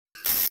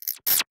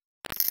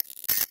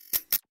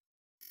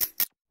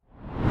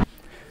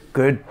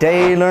Good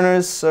day,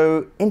 learners.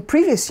 So in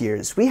previous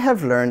years, we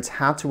have learned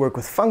how to work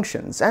with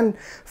functions and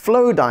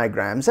flow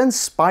diagrams and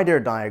spider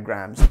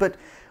diagrams, but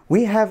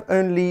we have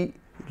only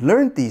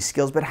learned these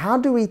skills, but how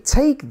do we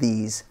take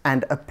these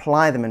and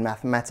apply them in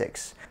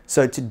mathematics?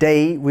 So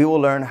today we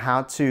will learn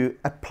how to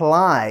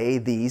apply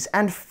these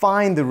and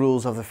find the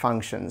rules of the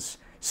functions.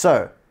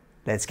 So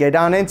let's get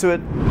down into it.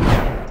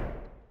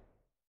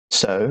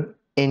 So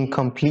in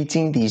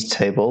completing these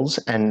tables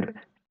and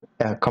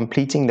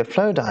completing the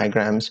flow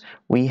diagrams,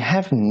 we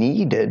have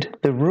needed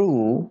the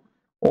rule,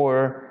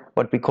 or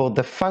what we call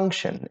the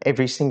function,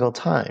 every single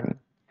time.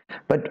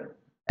 But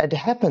it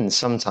happens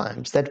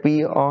sometimes that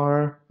we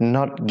are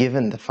not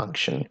given the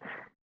function,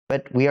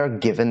 but we are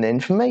given the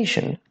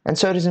information. And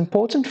so it is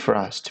important for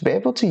us to be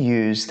able to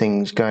use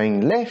things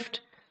going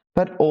left,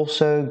 but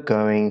also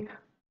going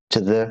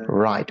to the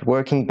right.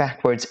 Working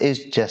backwards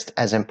is just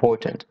as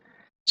important.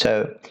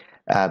 So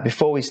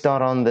before we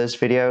start on this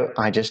video,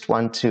 I just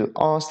want to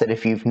ask that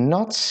if you've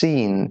not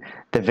seen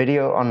the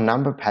video on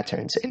number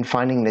patterns in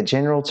finding the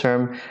general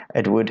term,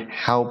 it would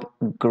help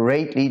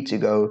greatly to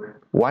go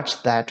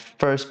watch that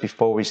first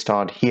before we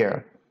start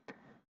here.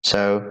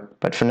 So,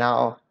 but for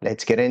now,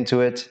 let's get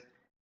into it.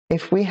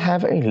 If we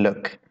have a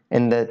look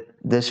in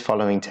this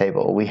following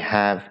table, we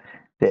have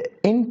the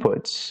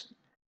inputs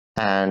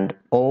and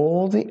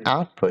all the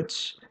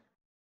outputs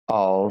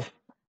of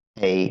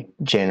a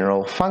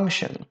general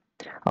function,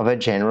 of a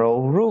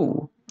general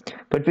rule,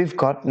 but we've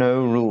got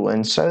no rule,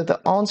 and so the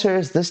answer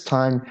is this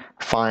time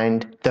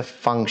find the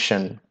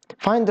function.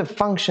 Find the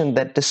function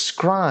that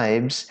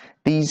describes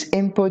these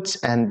inputs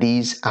and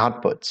these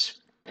outputs.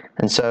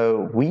 And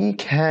so we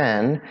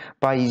can,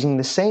 by using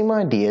the same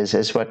ideas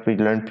as what we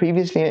learned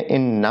previously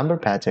in number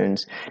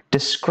patterns,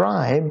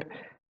 describe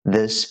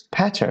this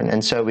pattern.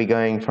 And so we're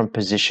going from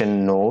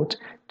position 0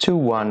 to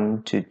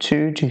 1 to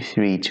 2 to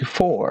 3 to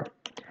 4.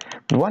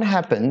 What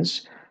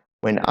happens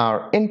when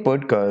our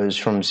input goes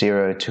from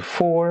 0 to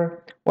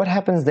 4? What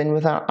happens then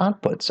with our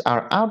outputs?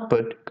 Our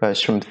output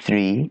goes from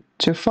 3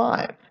 to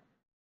 5.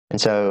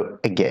 And so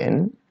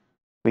again,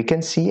 we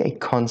can see a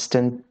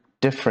constant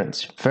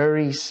difference,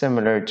 very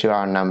similar to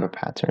our number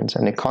patterns.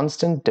 And a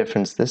constant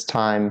difference this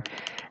time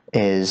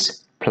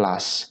is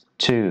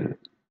 +2.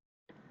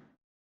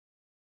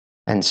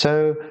 And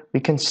so we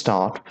can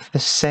start with the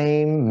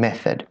same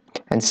method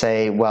and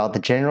say, well, the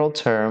general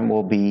term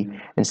will be,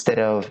 instead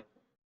of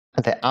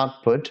the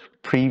output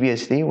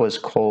previously was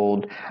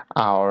called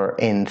our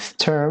nth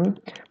term,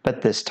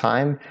 but this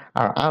time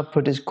our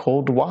output is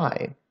called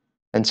y.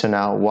 And so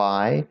now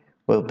y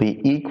will be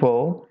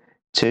equal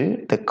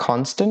to the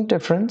constant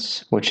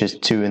difference, which is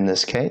 2 in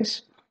this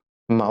case,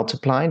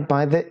 multiplied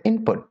by the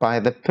input, by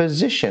the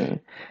position.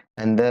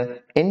 And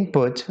the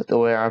input,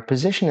 or our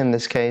position in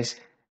this case,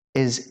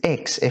 is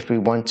x if we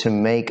want to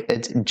make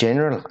it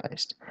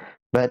generalized.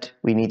 But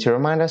we need to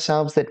remind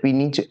ourselves that we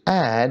need to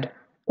add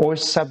or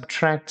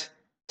subtract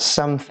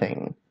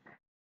something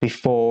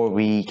before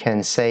we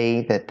can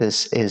say that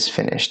this is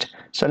finished.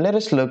 So let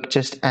us look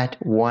just at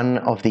one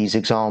of these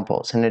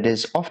examples, and it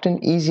is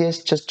often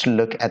easiest just to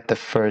look at the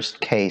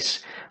first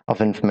case of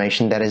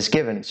information that is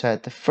given, so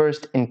at the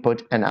first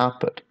input and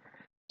output.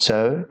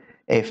 So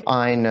if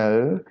I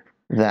know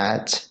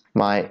that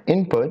my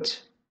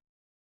input,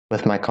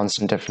 with my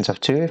constant difference of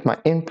 2, if my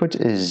input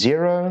is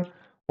 0,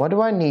 what do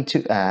I need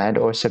to add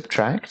or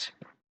subtract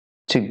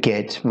to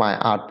get my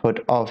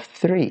output of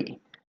 3?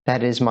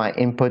 That is my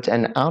input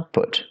and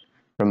output,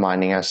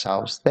 reminding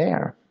ourselves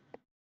there.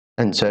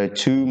 And so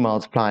 2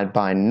 multiplied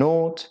by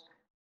 0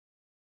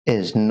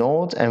 is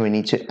 0, and we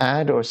need to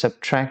add or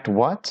subtract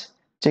what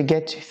to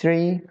get to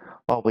 3?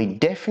 Well, we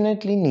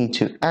definitely need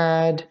to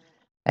add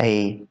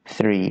a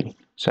 3.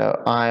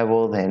 So I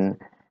will then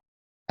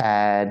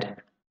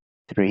add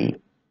 3.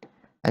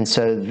 And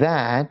so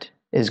that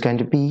is going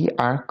to be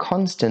our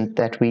constant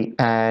that we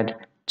add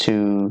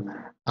to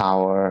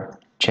our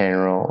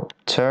general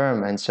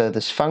term. And so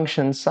this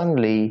function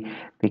suddenly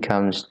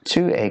becomes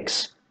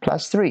 2x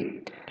plus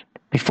 3.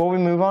 Before we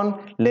move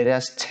on, let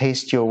us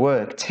test your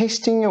work.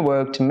 Testing your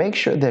work to make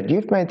sure that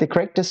you've made the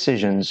correct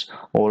decisions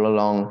all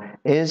along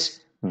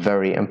is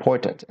very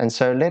important. And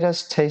so let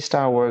us test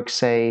our work,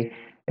 say,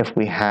 if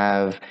we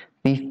have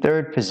the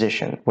third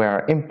position where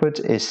our input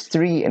is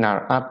 3 and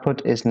our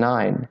output is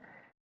 9.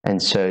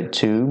 And so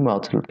 2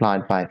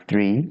 multiplied by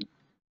 3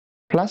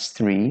 plus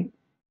 3,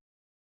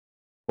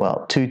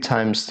 well, 2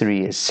 times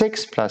 3 is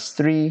 6, plus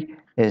 3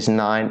 is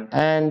 9,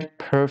 and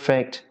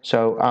perfect.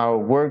 So our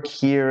work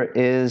here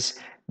is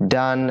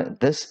done.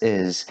 This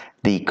is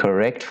the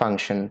correct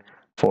function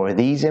for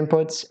these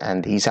inputs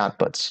and these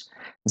outputs.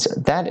 So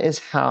that is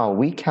how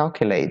we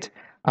calculate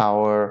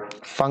our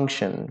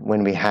function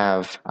when we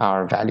have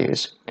our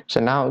values. So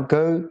now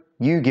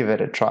you give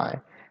it a try.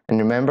 And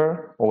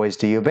remember, always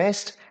do your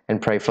best and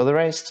pray for the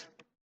rest.